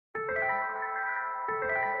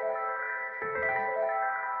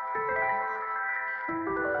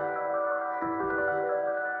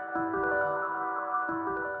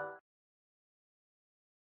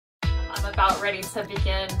get ready to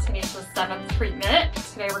begin Tanisha's 7th treatment.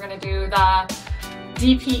 Today we're going to do the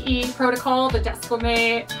DPE protocol, the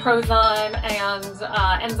Desquamate, Prozyme, and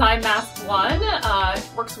Enzyme Mask 1. It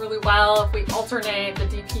works really well if we alternate the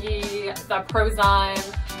DPE, the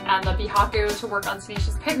Prozyme, and the Bihaku to work on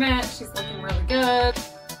Tanisha's pigment. She's looking really good.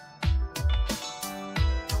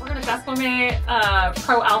 We're going to Desquamate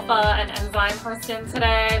Pro Alpha and Enzyme her skin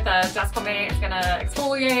today. The Desquamate is going to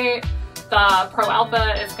exfoliate. The Pro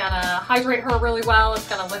Alpha is going to hydrate her really well. It's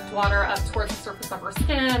going to lift water up towards the surface of her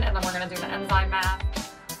skin, and then we're going to do the enzyme mask.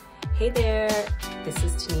 Hey there, this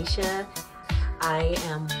is Tanisha. I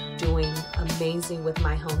am doing amazing with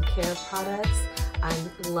my home care products.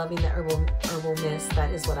 I'm loving the herbal mist.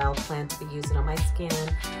 That is what I'll plan to be using on my skin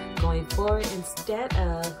going forward instead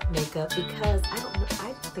of makeup, because I don't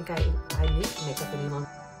think I need makeup any longer.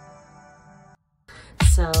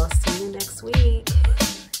 So see you next week.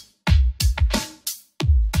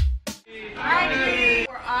 Hi,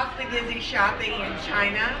 we're off the Dizzy shopping in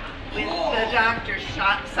China with the Dr.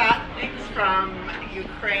 Sotniks from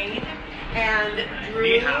Ukraine and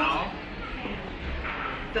Drew,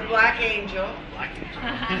 the Black Angel,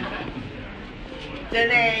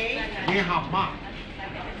 Danae,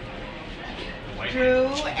 Drew,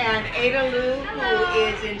 and Ada Lu, who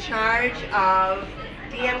is in charge of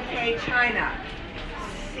DMK China.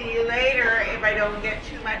 See you later if I don't get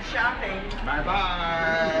too much shopping.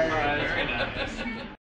 Bye-bye. Very nice.